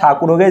रेणुका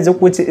ठाकुर हो गई, जो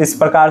कुछ इस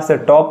प्रकार से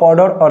टॉप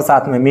ऑर्डर और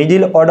साथ में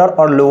मिडिल ऑर्डर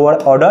और लोअर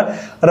ऑर्डर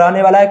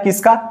रहने वाला है।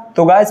 किसका?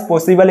 तो गाइस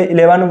पॉसिबल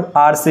 11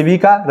 RCB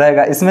का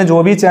रहेगा। इसमें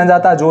जो भी चेंज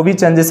आता, जो भी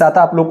चेंजेस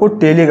आता आप लोग को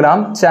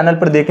टेलीग्राम चैनल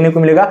पर देखने को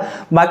मिलेगा।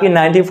 बाकी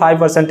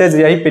 95%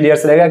 यही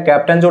प्लेयर्स रहेगा।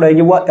 कैप्टन जो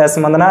रहेगी वो एस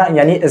मंदना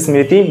यानी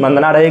स्मृति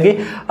मंदना रहेगी।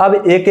 अब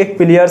एक एक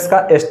प्लेयर्स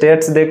का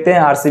स्टेट्स देखते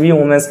हैं RCB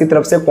वुमेन्स की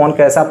तरफ से कौन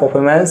कैसा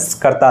परफॉर्मेंस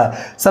करता है।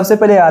 सबसे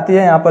पहले आती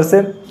है यहाँ पर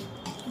से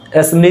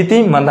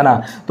स्मृति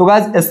मंदना। तो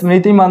गाइस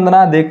स्मृति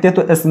मंदना देखते हैं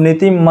तो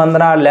स्मृति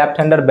मंदना लेफ्ट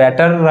हैंडर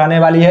बैटर रहने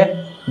वाली है।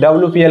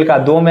 WPL का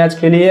 2 मैच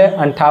खेली है,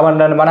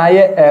 58 रन बनाई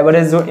है।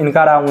 एवरेज जो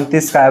इनका रहा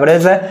 29 का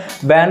एवरेज है।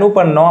 वेन्यू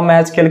पर 9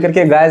 मैच खेल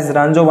करके गाइस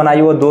रन जो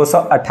बनाई वो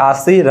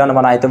 288 रन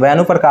बनाई, तो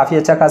वेन्यू पर काफी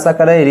अच्छा खासा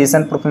करे।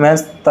 Recent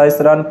performance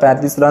 23 run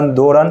 35 run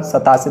 2 run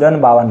 87 run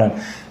 52 run.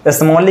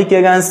 Small league के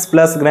अगेंस्ट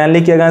प्लस ग्रैंड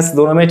लीग के अगेंस्ट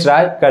दोनों में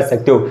ट्राई कर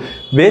सकते हो।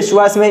 बेस्ट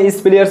चॉइस में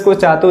इस प्लेयर्स को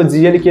चाहते हो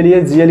जीएल के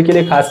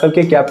लिए खास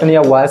करके कैप्टन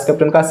या वाइस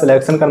कैप्टन का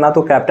सिलेक्शन करना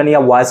तो कैप्टन या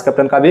वाइस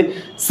कैप्टन का भी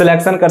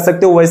सिलेक्शन कर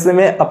सकते हो। वैसे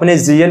मैं अपने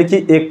जीएल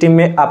की एक टीम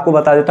में आपको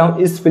बता देता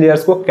हूँ इस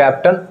प्लेयर्स को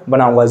कैप्टन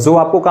बनाऊंगा, जो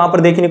आपको कहां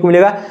पर देखने को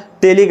मिलेगा,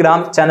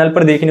 टेलीग्राम चैनल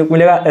पर देखने को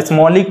मिलेगा।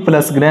 Small league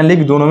plus grand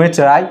league दोनों में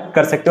ट्राई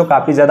कर सकते हो,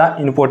 काफी ज्यादा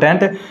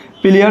इंपॉर्टेंट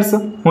प्लेयर्स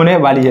होने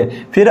वाली है।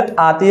 फिर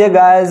आती है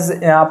गाइस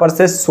यहाँ पर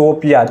से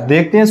सोफिया।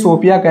 देखते हैं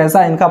सोफिया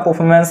कैसा इनका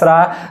परफॉर्मेंस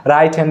रहा।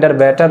 राइट हैंडर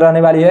बैटर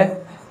रहने वाली है,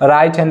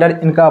 राइट हैंडर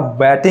इनका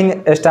बैटिंग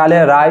स्टाइल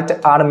है, राइट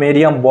आर्म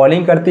मीडियम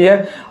बॉलिंग करती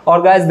है।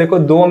 और गाइस देखो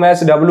 2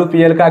 मैच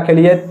WPL का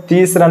खेलिए,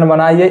 30 रन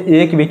बनाइए,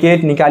 1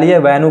 विकेट निकालिए।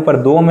 वेन्यू पर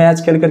 2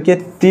 मैच खेल करके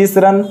 30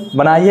 रन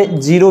बनाइए,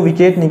 0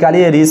 विकेट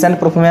निकालिए। Recent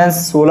performance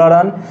 16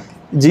 run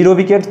 0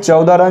 wicket,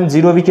 14 run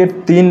 0 wicket,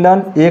 3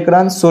 run 1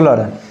 run 16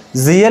 run.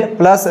 GL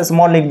plus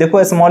small league,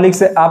 देखो स्मॉल लीग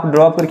से आप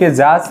ड्रॉप करके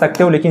जा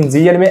सकते हो लेकिन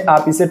जीएल में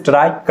आप इसे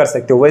ट्राई कर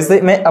सकते हो। वैसे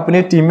मैं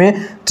अपनी टीम में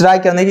ट्राई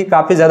करने की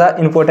काफी ज्यादा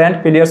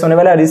इंपॉर्टेंट प्लेयर्स होने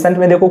वाला है। रिसेंट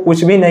में देखो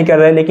कुछ भी नहीं कर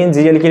रहे लेकिन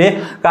जीएल के लिए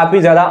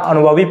काफी ज्यादा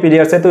अनुभवी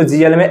प्लेयर्स है, तो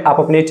जीएल में आप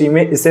अपनी टीम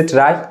में इसे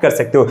ट्राई कर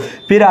सकते हो।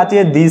 फिर आती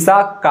है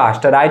दिशा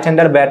कास्ट, राइट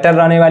हैंडर बैटर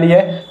रहने वाली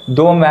है।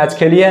 2 मैच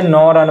खेली है,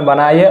 9 रन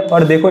बनाई है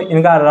और देखो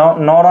इनका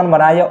 9 रन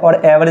बनाई है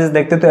और एवरेज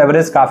देखते तो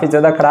एवरेज काफी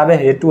ज्यादा खराब है।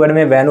 हेड टू हेड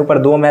में वेन्यू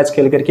पर 2 मैच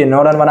खेल करके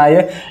 9 रन बनाई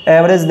है।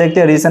 एवरेज देखते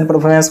हैं रिसेंट रिसेंट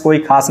परफॉर्मेंस कोई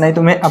खास नहीं,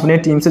 तो मैं अपने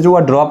टीम से जो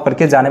है ड्रॉप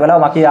करके जाने वाला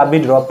हूँ, बाकी आप भी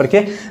ड्रॉप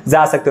करके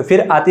जा सकते हो।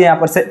 फिर आती है यहाँ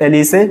पर से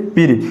एलिसे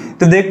पीरी।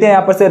 तो देखते हैं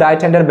यहाँ पर से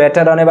राइट हैंडर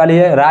बैटर रहने वाली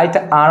है, right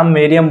arm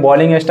medium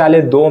bowling style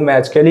है, 2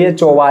 मैच खेलिए,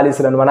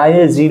 44 रन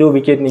बनाइए, 0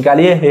 विकेट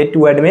निकालिए, हेड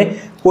टू हेड में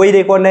कोई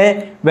रिकॉर्ड नहीं।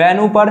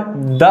 वेन्यू पर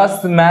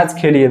 10 मैच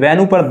खेलिए,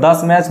 वेन्यू पर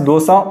 10 मैच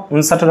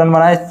 259 रन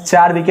बनाए,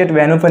 4 विकेट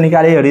वेन्यू पर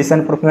निकालिए।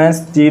 Recent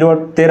performance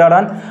 13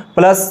 run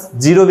plus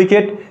 0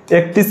 wicket,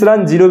 31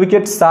 run 0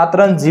 wicket, 7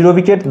 run 0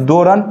 wicket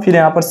 2 run, फिर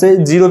यहाँ पर से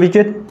 0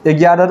 विकेट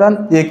 11 रन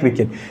 1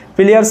 विकेट।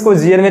 प्लेयर्स को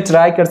जीएल में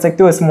ट्राई कर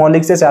सकते हो, स्मॉल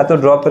लीग से चाहते हो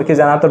ड्रॉप करके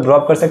जाना तो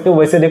ड्रॉप कर सकते हो।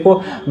 वैसे देखो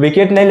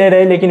विकेट नहीं ले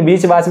रहे, लेकिन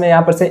बीच बाच में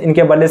यहाँ पर से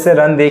इनके बल्ले से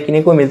रन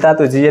देखने को मिलता है,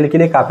 तो जीएल के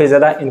लिए काफी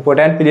ज्यादा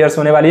इंपॉर्टेंट प्लेयर्स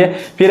होने वाली है।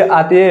 फिर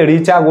आती है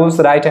Richa Ghosh,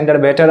 right hander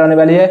batter आने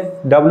वाली है,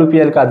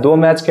 WPL का 2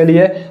 मैच के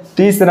लिए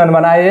 30 रन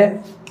बनाए,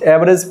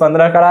 एवरेज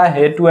 15 करा,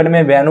 हेड टू हेड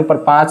में वेन्यू पर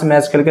 5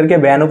 मैच खेल करके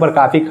वेन्यू पर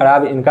काफी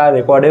खराब इनका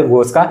रिकॉर्ड है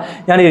घोष का,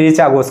 यानी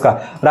रीचा घोष का।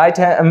 राइट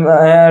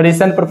है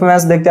रिसेंट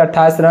परफॉर्मेंस देखते हैं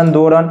 28 रन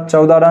 2 रन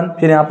 14 रन,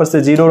 फिर यहाँ पर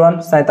से 0 रन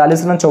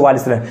 47 रन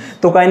 44 रन।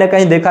 तो कहीं ना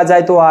कहीं देखा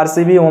जाए तो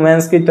आरसीबी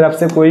वुमेन्स की तरफ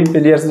से कोई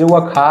प्लेयर्स जो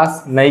है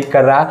खास नहीं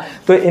कर रहा,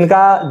 तो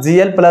इनका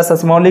जीएल प्लस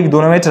स्मॉल लीग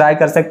दोनों में ट्राई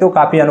कर सकते हो।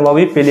 काफी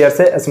अनुभवी प्लेयर्स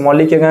है, स्मॉल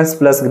लीग के अगेंस्ट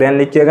प्लस ग्रैंड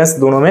लीग के अगेंस्ट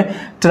दोनों में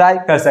ट्राई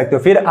कर सकते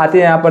हो। फिर आती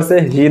है यहाँ पर से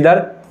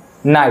हीदर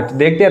नाइट,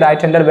 देखते हैं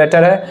राइट हैंडर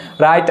बैटर है,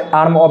 right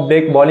arm of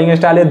break bowling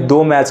style है,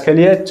 2 मैच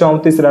खेलिए,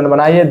 34 रन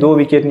बनाइए, 2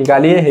 विकेट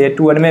निकालिए, हेड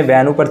टू हेड में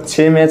वेन्यू पर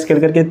 6 मैच खेल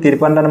करके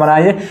 53 रन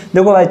बनाइए।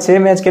 देखो भाई 6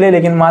 मैच खेले,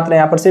 लेकिन मात्र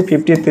यहाँ पर से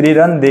 53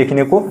 रन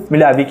देखने को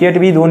मिला, विकेट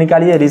भी 2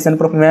 निकालिए। रिसेंट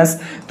परफॉर्मेंस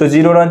तो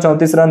 0 रन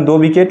 34 रन 2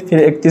 विकेट, फिर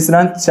 31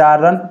 रन 4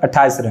 रन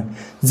 28 रन।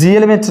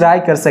 जीएल में ट्राई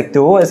कर सकते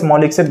हो,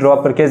 स्मॉल लीग से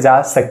ड्रॉप करके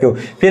जा सकते हो।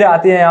 फिर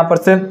आती है यहाँ पर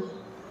से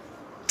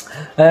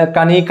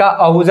कनिका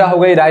आहूजा हो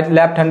गई, right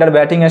left hander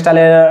batting style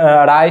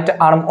है, right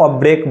arm of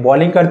break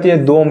bowling करती है,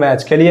 2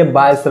 मैच के लिए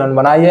 22 रन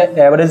बनाइए,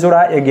 एवरेज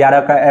जोड़ा 11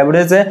 का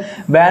एवरेज है,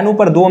 वेन्यू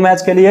पर 2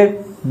 मैच के लिए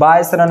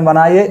 22 रन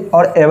बनाइए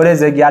और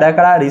एवरेज 11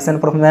 का। Recent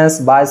performance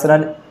 22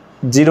 run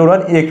 0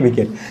 run 1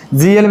 wicket.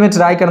 GL में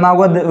ट्राई करना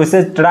होगा,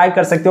 उसे ट्राई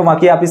कर सकते हो,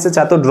 बाकी आप इससे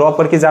चाहते हो ड्रॉप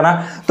करके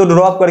जाना तो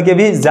ड्रॉप करके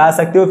भी जा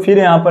सकते हो। फिर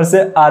यहाँ पर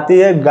से आती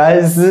है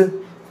गाइस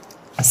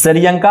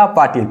श्रियंका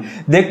पाटिल,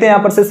 देखते हैं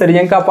यहाँ पर से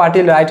Shriyanka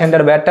Patil, right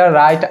hander batter,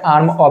 right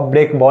arm of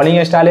break bowling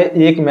style है,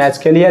 1 मैच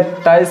खेलिए,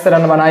 23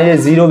 रन बनाइए,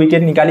 0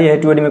 विकेट निकालिए,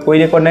 हेड टू हेड में कोई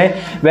रिकॉर्ड नहीं,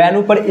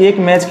 वेन्यू पर 1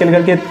 मैच खेल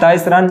करके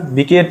 23 run,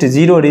 wicket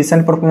 0,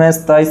 recent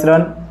performance 23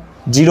 run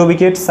 0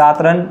 wicket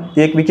 7 run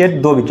 1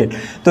 wicket 2 wicket.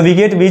 तो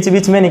विकेट बीच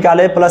बीच में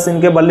निकाले, प्लस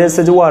इनके बल्ले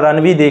से जो रन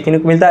भी देखने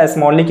को मिलता है,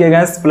 स्मॉल लीग के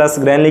अगेंस्ट प्लस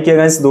ग्रैंड लीग के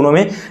अगेंस्ट दोनों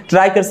में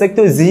ट्राई कर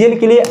सकते हो। जीएल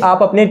के लिए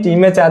आप अपने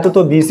टीम में चाहते हो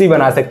तो बीसी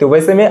बना सकते हो।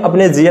 वैसे मैं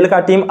अपने जीएल का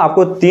टीम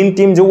आपको 3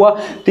 टीम जो हुआ,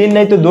 3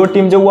 नहीं तो 2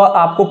 टीम जो हुआ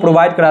आपको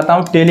प्रोवाइड कराता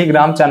हूँ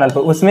टेलीग्राम चैनल पर,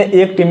 उसमें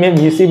एक टीम में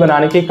बीसी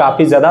बनाने की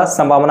काफी ज्यादा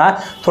संभावना है।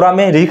 थोड़ा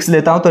मैं रिस्क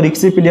लेता हूँ, तो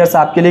रिक्सी प्लेयर्स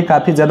आपके लिए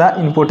काफी ज्यादा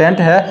इंपॉर्टेंट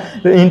है,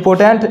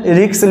 इंपॉर्टेंट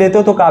रिस्क लेते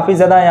हो तो काफी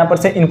ज्यादा यहाँ पर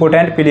से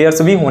इंपॉर्टेंट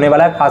प्लेयर्स भी होने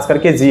वाला है, खास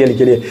करके जीएल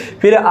के लिए।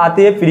 फिर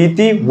आती है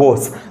प्रीति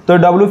बोस, तो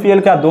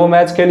WPL का 2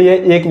 मैच के लिए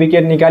 1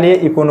 विकेट निकालिए,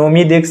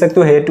 इकोनॉमी देख सकते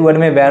हो, हेड टू हेड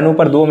में वेन्यू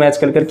पर 2 मैच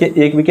खेल करके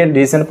 1 विकेट,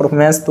 रिसेंट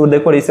परफॉर्मेंस तो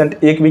देखो रिसेंट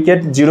 1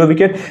 विकेट 0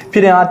 विकेट,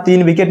 फिर यहाँ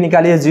 3 विकेट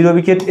निकालिए, 0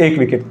 विकेट 1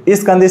 विकेट।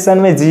 इस कंडीशन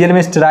में जीएल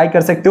में ट्राई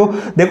कर सकते हो।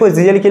 देखो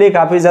जीएल के लिए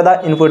काफी ज्यादा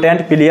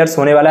इंपॉर्टेंट प्लेयर्स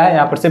होने वाला है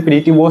यहाँ पर से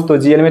प्रीति बोस, तो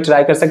जीएल में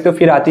ट्राई कर सकते हो।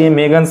 फिर आती है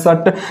मेगन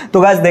शॉट,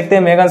 तो गाइस देखते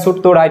हैं मेगन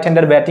शॉट, तो राइट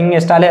हैंडर बैटिंग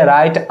स्टाइल है,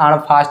 right arm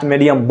fast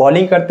medium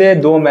bowling करते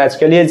हैं, 2 मैच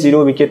के लिए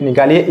 0 विकेट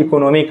निकालिए,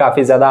 इकोनॉमी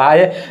काफी ज्यादा हाई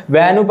है,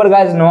 वेन्यू पर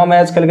गाइस 9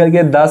 मैच खेल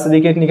करके 10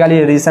 विकेट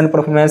निकालिए, रिसेंट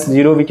परफॉर्मेंस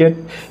 0 विकेट,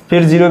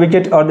 फिर 0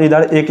 विकेट और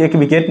इधर 1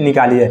 विकेट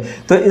निकालिए।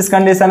 तो इस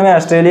कंडीशन में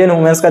ऑस्ट्रेलियन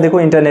वुमेन्स का देखो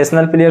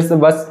इंटरनेशनल प्लेयर्स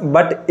बस,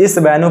 बट इस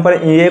वेन्यू पर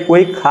ये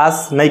कोई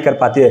खास नहीं कर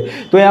पाती है,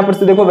 तो यहाँ पर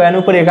से देखो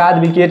वेन्यू पर 1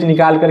 विकेट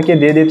निकाल करके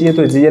दे देती है,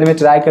 तो जीएल में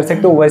ट्राई कर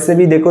सकते हो। वैसे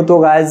भी देखो तो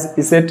गाइस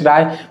इसे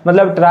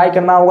ट्राई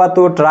करना होगा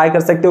तो ट्राई कर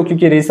सकते हो,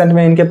 क्योंकि रिसेंट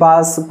में इनके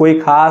पास कोई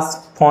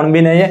खास फॉर्म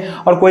भी नहीं है,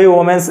 और कोई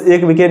वुमेन्स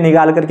 1 विकेट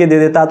निकाल करके दे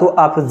देता तो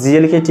आप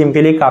जीएल की टीम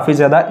के लिए काफी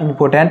ज्यादा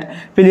इंपॉर्टेंट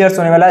प्लेयर्स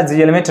होने वाला है,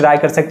 जीएल में ट्राई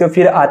कर सकते हो।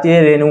 फिर आती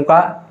है रेणुका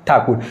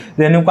ठाकुर,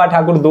 रेणुका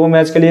ठाकुर 2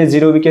 मैच के लिए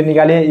 0 विकेट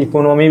निकाले,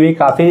 इकोनॉमी भी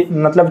काफी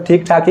मतलब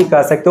ठीक ठाक ही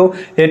कर सकते हो,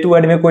 हेड टू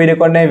हेड में कोई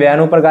रिकॉर्ड नहीं,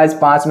 वेन्यू पर गाइस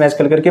 5 मैच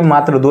खेल करके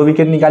मात्र 2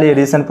 विकेट निकालिए,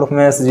 recent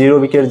performance 0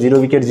 wicket 0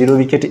 wicket 0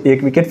 wicket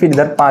 1 wicket, फिर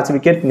इधर 5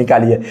 विकेट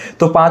निकालिए,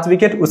 तो 5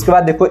 विकेट, उसके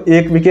बाद देखो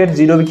 1 विकेट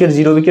 0 विकेट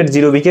 0 विकेट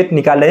 0 विकेट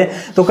निकाले।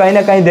 तो कहीं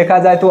ना कहीं देखा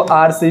जाए तो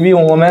आरसीबी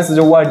वुमेन्स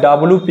जो हुआ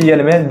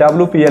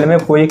WPL में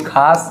कोई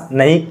खास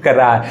नहीं कर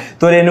रहा है,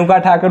 तो रेणुका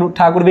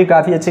ठाकुर भी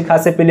काफी अच्छे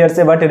खासे प्लेयर्स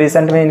है, बट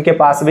रिसेंट में इनके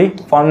पास भी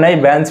फॉर्म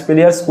नहीं, बेंच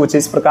प्लेयर्स कुछ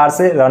इस प्रकार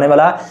से रहने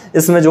वाला।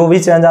 इसमें जो भी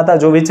चेंज आता है,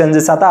 जो भी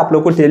चेंजेस आता है, आप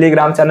लोग को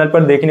टेलीग्राम चैनल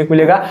पर देखने को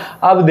मिलेगा।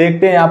 अब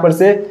देखते हैं यहाँ पर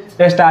से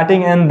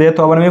स्टार्टिंग एंड डेथ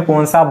ओवर में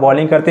कौन सा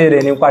बॉलिंग करते हैं।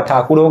 रेणुका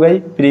ठाकुर हो गई,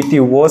 प्रीति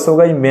बोस हो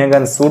गई,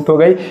 मेगन शूट हो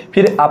गई,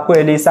 फिर आपको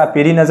एलिसा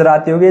पेरी नजर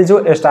आती होगी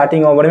जो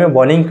स्टार्टिंग ओवर में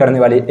बॉलिंग करने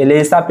वाली,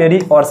 एलिसा पेरी,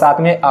 और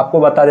साथ में आपको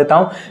बता देता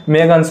हूँ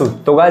मेगन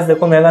शूट। तो गाइस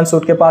देखो मेगन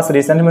शूट के पास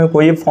रिसेंट में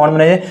कोई फॉर्म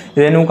नहीं है,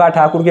 रेणुका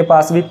ठाकुर के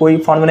पास भी कोई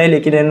फॉर्म नहीं,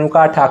 लेकिन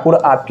रेणुका ठाकुर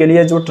आपके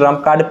लिए जो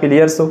ट्रम्प कार्ड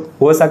प्लेयर्स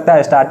हो सकता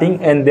है starting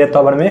and death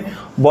over over में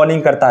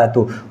बॉलिंग करता है।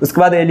 तो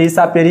उसके बाद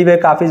एलिसा पेरी भी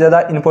काफ़ी ज़्यादा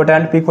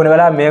इंपॉर्टेंट पिक होने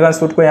वाला है। मेगन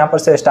सूट को यहाँ पर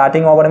से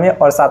स्टार्टिंग ओवर में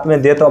और साथ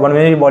में डेथ ओवर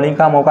में भी बॉलिंग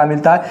का मौका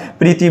मिलता है।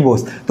 प्रीति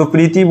बोस, तो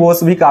प्रीति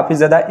बोस भी काफ़ी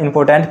ज़्यादा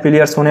इंपॉर्टेंट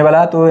प्लेयर्स होने वाला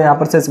है। तो यहाँ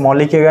पर से स्मॉल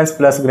लीग के अगेंस्ट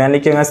प्लस ग्रैंड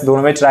लीग के अगेंस्ट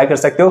दोनों में ट्राई कर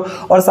सकते हो।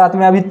 और साथ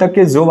में अभी तक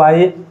के जो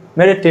भाई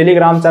मेरे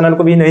टेलीग्राम चैनल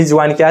को भी नहीं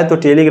ज्वाइन किया है तो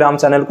टेलीग्राम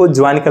चैनल को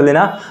ज्वाइन कर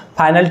लेना।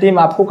 फाइनल टीम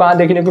आपको कहाँ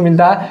देखने को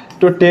मिलता है,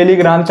 तो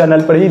टेलीग्राम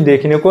चैनल पर ही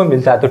देखने को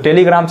मिलता है। तो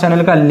टेलीग्राम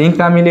चैनल का लिंक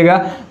कहाँ मिलेगा,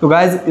 तो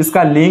गाइज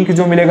इसका लिंक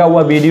जो मिलेगा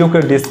वह वीडियो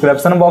के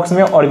डिस्क्रिप्शन बॉक्स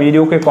में और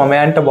वीडियो के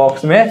कमेंट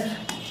बॉक्स में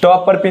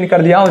टॉप पर पिन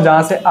कर दिया हूँ,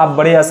 जहाँ से आप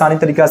बड़े आसानी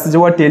तरीके से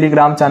जो है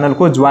टेलीग्राम चैनल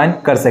को ज्वाइन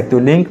कर सकते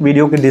हो। लिंक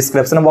वीडियो के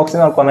डिस्क्रिप्शन बॉक्स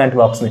में और कमेंट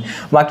बॉक्स में।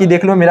 बाकी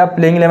देख लो मेरा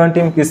प्लेइंग 11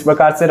 टीम किस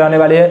प्रकार से रहने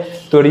वाली है।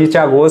 तो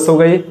रीचा घोष हो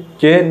गई,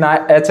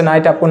 एच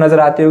नाइट आपको नजर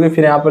आती होगी,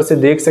 फिर यहाँ पर से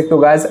देख सकते हो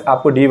गाइस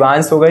आपको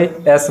डिवांस हो गई,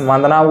 एस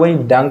मंदना हो गई,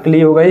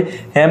 डंकली हो गई,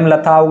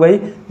 हेमलता हो गई,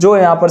 जो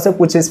यहाँ पर से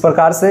कुछ इस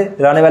प्रकार से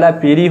रहने वाला है।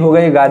 पीरी हो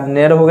गई,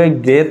 गार्डनेर हो गई,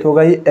 ग्रेथ हो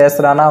गई, एस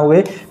राना हो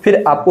गई,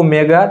 फिर आपको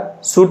मेगा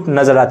सूट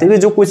नजर आती है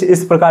जो कुछ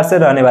इस प्रकार से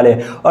रहने वाले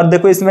हैं। और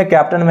देखो इसमें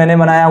कैप्टन मैंने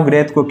बनाया हूँ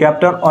ग्रेथ को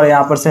कैप्टन और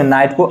यहाँ पर से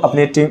नाइट को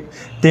अपनी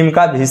टीम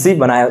का VC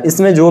बनाया।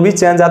 इसमें जो भी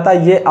चेंज आता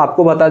है ये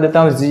आपको बता देता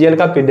हूँ। GL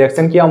का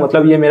प्रेडिक्शन किया,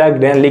 मतलब ये मेरा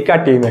ग्रैंड लीग का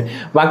टीम है।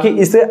 बाकी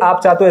इसे आप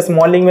चाहते हो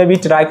स्मॉल लीग में भी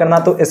ट्राई करना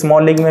तो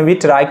स्मॉल लीग में भी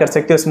ट्राई कर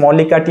सकते हो। स्मॉल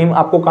लीग का टीम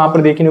आपको कहाँ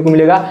पर देखने को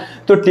मिलेगा,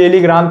 तो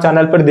टेलीग्राम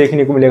चैनल पर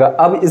देखने को मिलेगा।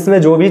 अब इसमें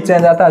जो भी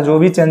चेंज आता है, जो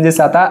भी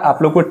चेंजेस आता है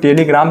आप लोग को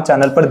टेलीग्राम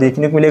चैनल पर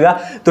देखने को मिलेगा।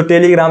 तो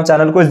टेलीग्राम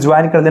चैनल को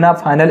ज्वाइन कर देना,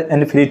 फाइनल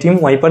एंड फ्री टीम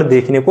वहीं पर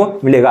देखने को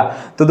मिलेगा।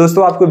 तो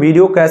दोस्तों आपको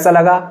वीडियो कैसा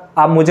लगा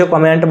आप मुझे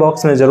कमेंट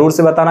बॉक्स में जरूर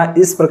से बताना।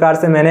 इस प्रकार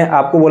से मैंने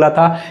आपको बोला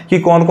था कि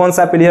कौन कौन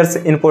सा प्लेयर्स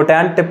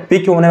इंपॉर्टेंट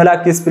पिक होने वाला,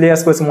 किस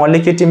प्लेयर्स को स्मॉल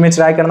लीग की टीम में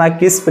ट्राई करना,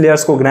 किस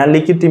प्लेयर्स को ग्रैंड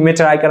लीग की टीम में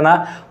ट्राई करना,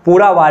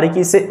 पूरा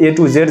बारीकी से A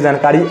to Z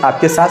जानकारी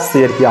आपके साथ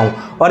शेयर किया हूं।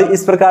 और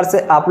इस प्रकार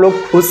से आप लोग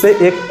खुद से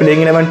एक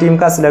प्लेइंग 11 टीम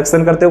का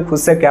सिलेक्शन करते हो, खुद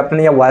से कैप्टन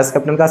या वाइस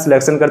कैप्टन का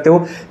सिलेक्शन करते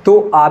हो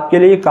तो आपके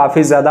लिए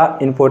काफी ज्यादा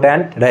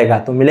इंपॉर्टेंट रहेगा।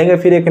 तो मिलेंगे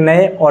फिर एक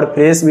नए और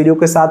फ्रेश वीडियो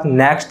के साथ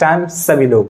नेक्स्ट टाइम सभी लोग।